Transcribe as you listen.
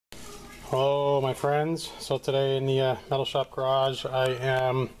Hello my friends. So today in the metal shop garage I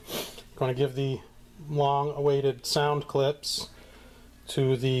am going to give the long awaited sound clips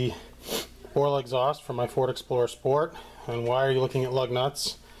to the Borla exhaust for my Ford Explorer Sport. And why are you looking at lug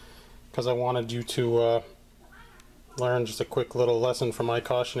nuts? Because I wanted you to learn just a quick little lesson from my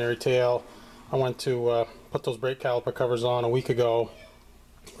cautionary tale. I went to put those brake caliper covers on a week ago,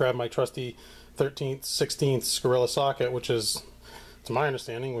 grabbed my trusty 13th 16th Gorilla socket, which is, to my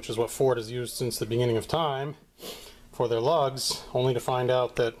understanding, which is what Ford has used since the beginning of time for their lugs, only to find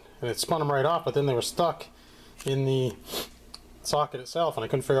out that, and it spun them right off, but then they were stuck in the socket itself and I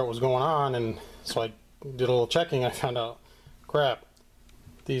couldn't figure out what was going on. And so I did a little checking. I found out, crap,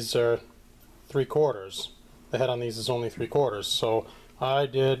 these are 3/4. The head on these is only 3/4. So I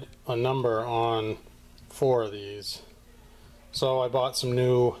did a number on 4 of these. So I bought some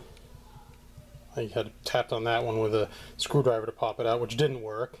new, I had tapped on that one with a screwdriver to pop it out, which didn't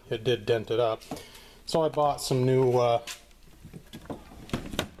work. It did dent it up. So I bought some new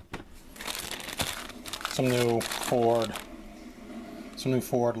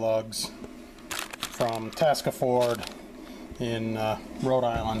Ford lugs from Tasca Ford in Rhode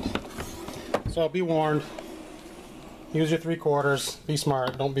Island. So be warned, use your 3/4, be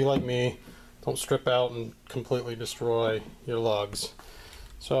smart, don't be like me, don't strip out and completely destroy your lugs.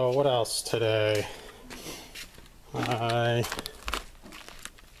 So what else today? I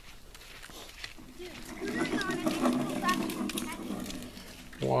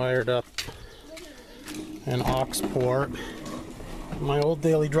wired up an aux port, my old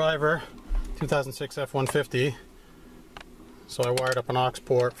daily driver, 2006 F-150. So I wired up an aux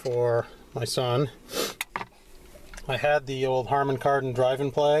port for my son. I had the old Harman Kardon drive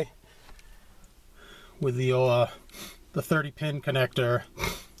and play with the 30-pin connector.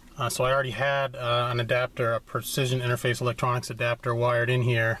 So I already had an adapter, a precision interface electronics adapter wired in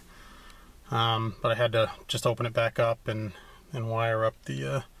here, but I had to just open it back up and wire up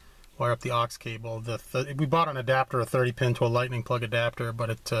the aux cable. We bought an adapter, a 30-pin to a lightning plug adapter, but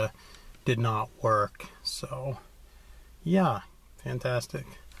it did not work. So yeah, fantastic.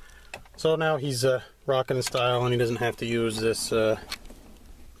 So now he's rocking his style and he doesn't have to use this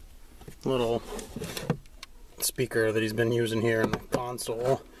little speaker that he's been using here in the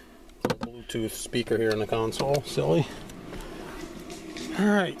console. Bluetooth speaker here in the console. Silly.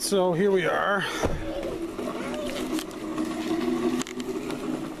 Alright, so here we are.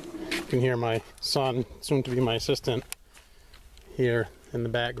 You can hear my son, soon to be my assistant, here in the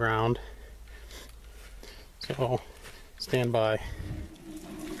background. So stand by.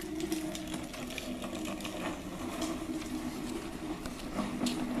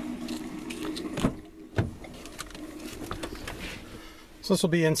 So this will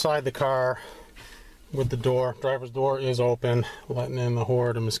be inside the car with the door. Driver's door is open, letting in the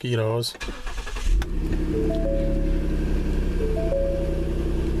horde of mosquitoes.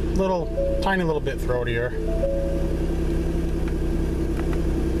 Tiny little bit throatier.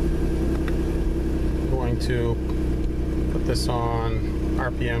 I'm going to put this on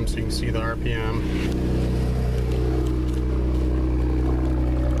RPM so you can see the RPM.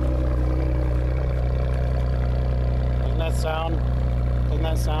 Doesn't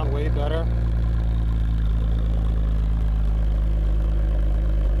that sound way better?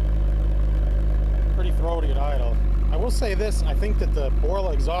 Pretty throaty at idle. I will say this, I think that the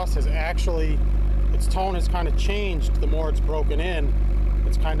Borla exhaust has actually, its tone has kind of changed the more it's broken in.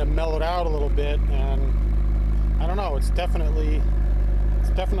 It's kind of mellowed out a little bit, and I don't know, it's definitely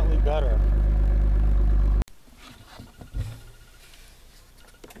better.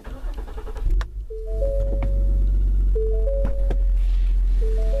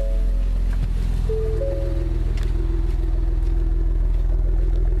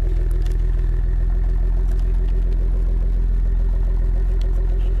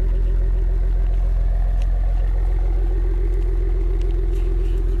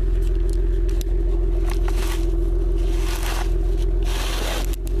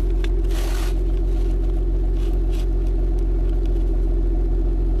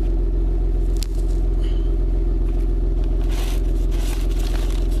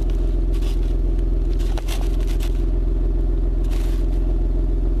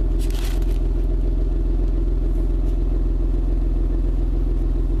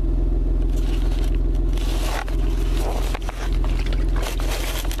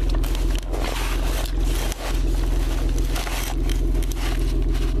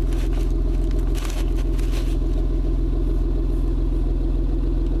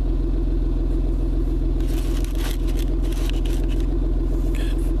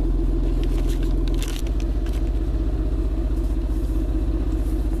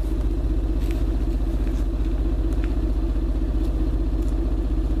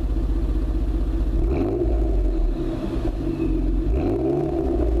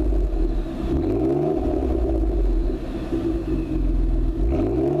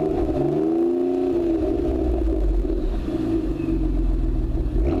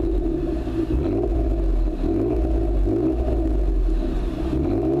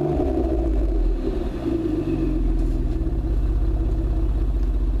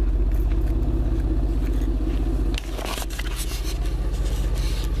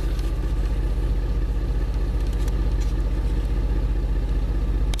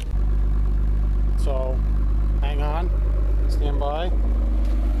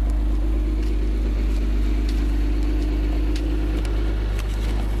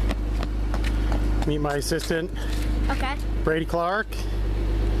 Meet my assistant, Okay. Brady Clark.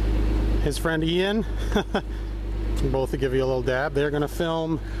 His friend Ian. Both to give you a little dab. They're going to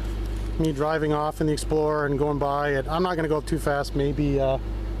film me driving off in the Explorer and going by it. I'm not going to go too fast, maybe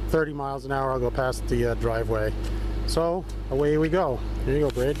 30 miles an hour. I'll go past the driveway. So away we go. Here you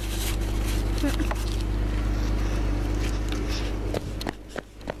go, Brady.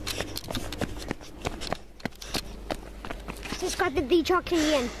 Subscribe to The Chocolate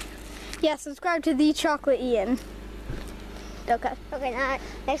Ian. Yeah, subscribe to The Chocolate Ian. Okay. Okay, now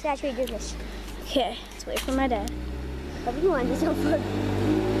next time we do this. Okay, let's wait for my dad. What do you want? This over. Okay,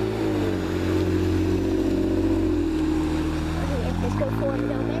 let's go forward a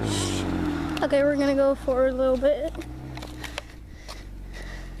little bit. Okay, we're gonna go forward a little bit.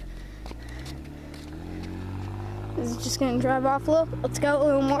 He's just gonna drive off a little. Let's go a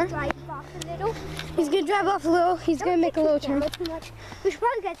little more. Drive off a little. He's gonna drive off a little. He's gonna make a little turn. Too much. We should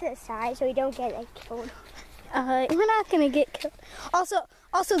probably get to the side so we don't get killed. We're not gonna get killed. Also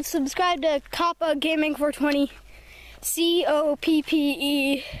subscribe to Coppa Gaming 420.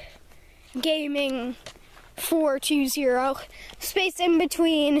 COPPE Gaming 420. Space in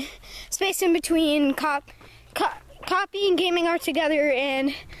between copy and gaming are together,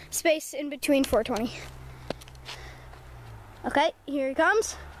 and space in between 420. Okay, here he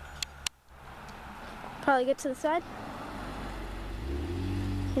comes. Probably get to the side.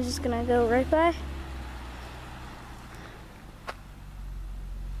 He's just gonna go right by.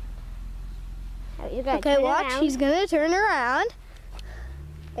 Okay, watch. Around. He's gonna turn around.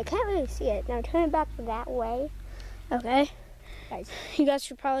 I can't really see it. Now turn it back that way. Okay. Guys, you guys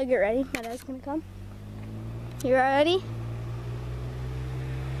should probably get ready. My dad's gonna come. You ready?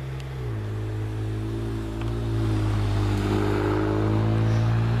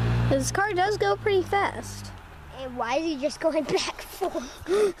 This car does go pretty fast. And why is he just going back forward?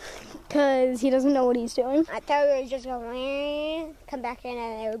 Because he doesn't know what he's doing. I thought he was just going, come back in,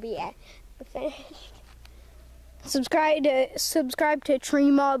 and it would be it. Finished. Subscribe to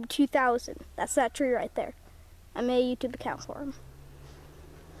Tree Mob 2000. That's that tree right there. I made a YouTube account for him.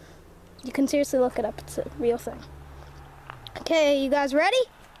 You can seriously look it up. It's a real thing. Okay, you guys ready?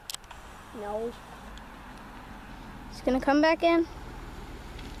 No. He's gonna come back in.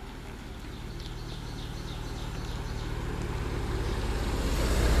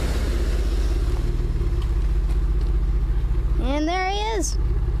 And there he is.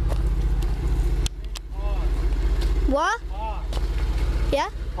 What? Pause. Yeah?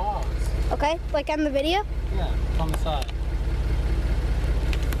 Pause. Okay, like on the video? Yeah, it's on the side.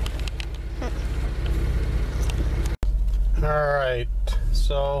 Alright,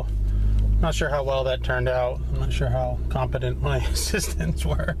 so not sure how well that turned out. I'm not sure how competent my assistants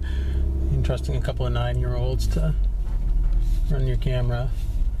were in trusting a couple of 9-year-olds to run your camera.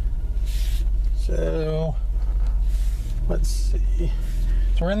 So let's see.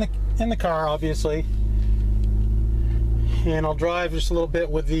 So we're in the car, obviously. And I'll drive just a little bit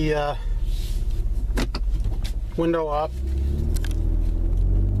with the window up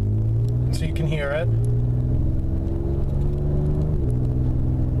so you can hear it.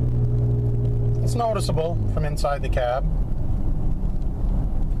 It's noticeable from inside the cab.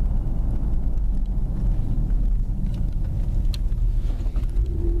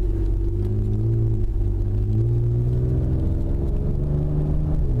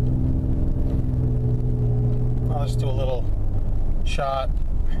 I'll just do a little shot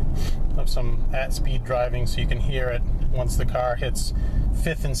of some at-speed driving so you can hear it once the car hits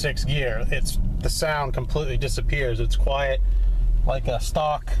 5th and 6th gear. The sound completely disappears. It's quiet like a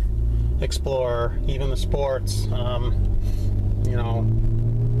stock Explorer, even the sports. You know,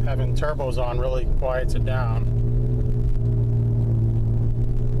 having turbos on really quiets it down.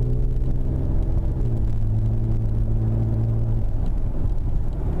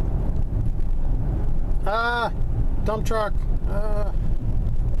 Dump truck.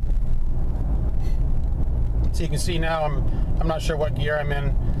 So you can see now I'm not sure what gear I'm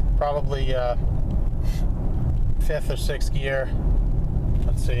in. Probably 5th or 6th gear.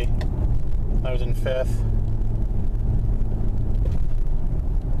 Let's see. I was in 5th.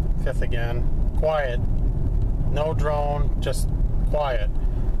 5th again. Quiet. No drone, just quiet.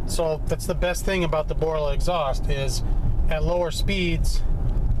 So that's the best thing about the Borla exhaust is at lower speeds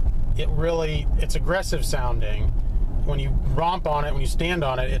it's aggressive sounding. When you romp on it, when you stand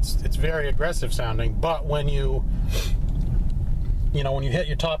on it, it's very aggressive sounding. But when you hit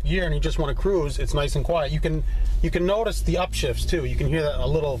your top gear and you just want to cruise, it's nice and quiet. You can notice the upshifts too. You can hear that a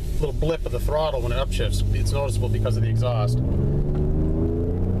little blip of the throttle when it upshifts. It's noticeable because of the exhaust.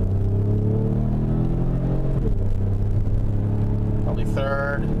 Probably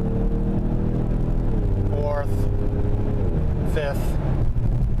 3rd. 5th,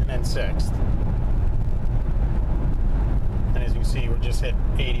 and then 6th. And as you can see, we're just hit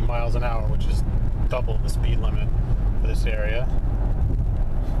 80 miles an hour, which is double the speed limit for this area.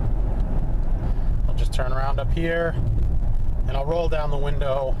 I'll just turn around up here, and I'll roll down the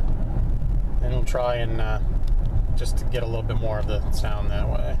window, and we'll try and just to get a little bit more of the sound that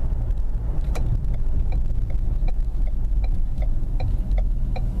way.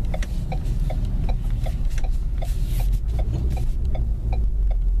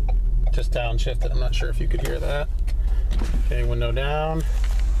 Just downshifted. I'm not sure if you could hear that. Okay, window down.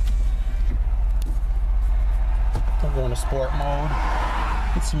 I'll go into sport mode.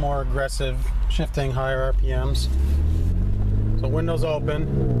 Get some more aggressive shifting, higher RPMs. So windows open.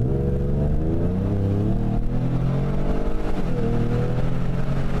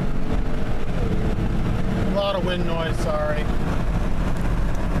 A lot of wind noise, sorry.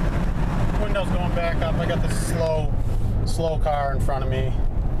 Windows going back up. I got this slow car in front of me.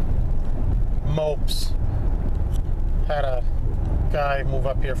 Mopes. Had a guy move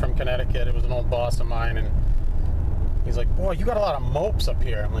up here from Connecticut. It was an old boss of mine, and he's like, "Boy, you got a lot of mopes up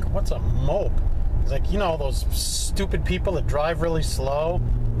here." I'm like, "What's a mope?" He's like, "You know those stupid people that drive really slow?"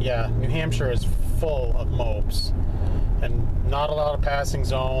 Yeah, New Hampshire is full of mopes, and not a lot of passing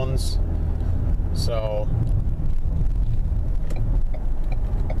zones. So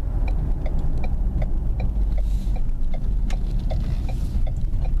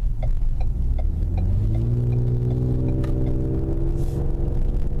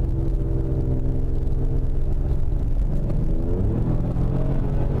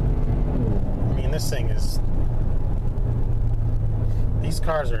these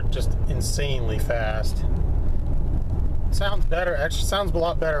cars are just insanely fast. Sounds better, actually sounds a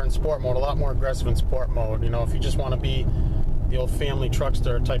lot better in sport mode, a lot more aggressive in sport mode. You know, if you just want to be the old family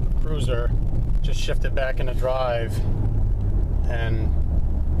truckster type of cruiser, just shift it back into drive and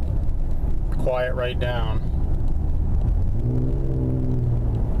quiet right down.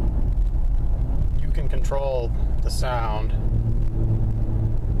 You can control the sound.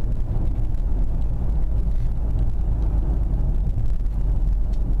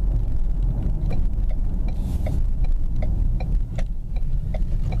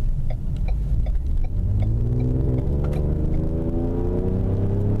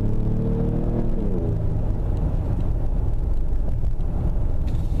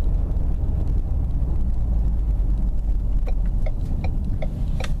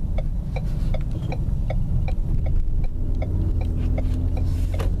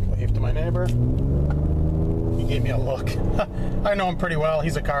 He gave me a look. I know him pretty well.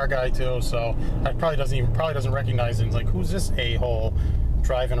 He's a car guy too, so I probably doesn't recognize him. He's like, "Who's this a-hole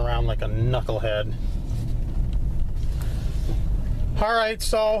driving around like a knucklehead?" All right,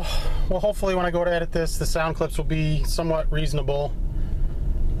 so well, hopefully when I go to edit this, the sound clips will be somewhat reasonable.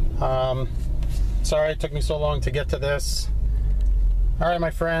 Sorry it took me so long to get to this. All right,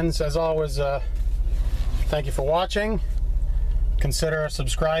 my friends, as always, thank you for watching. Consider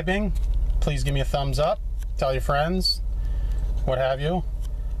subscribing. Please give me a thumbs up. Tell your friends, what have you.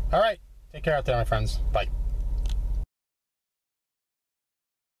 All right, take care out there, my friends. Bye.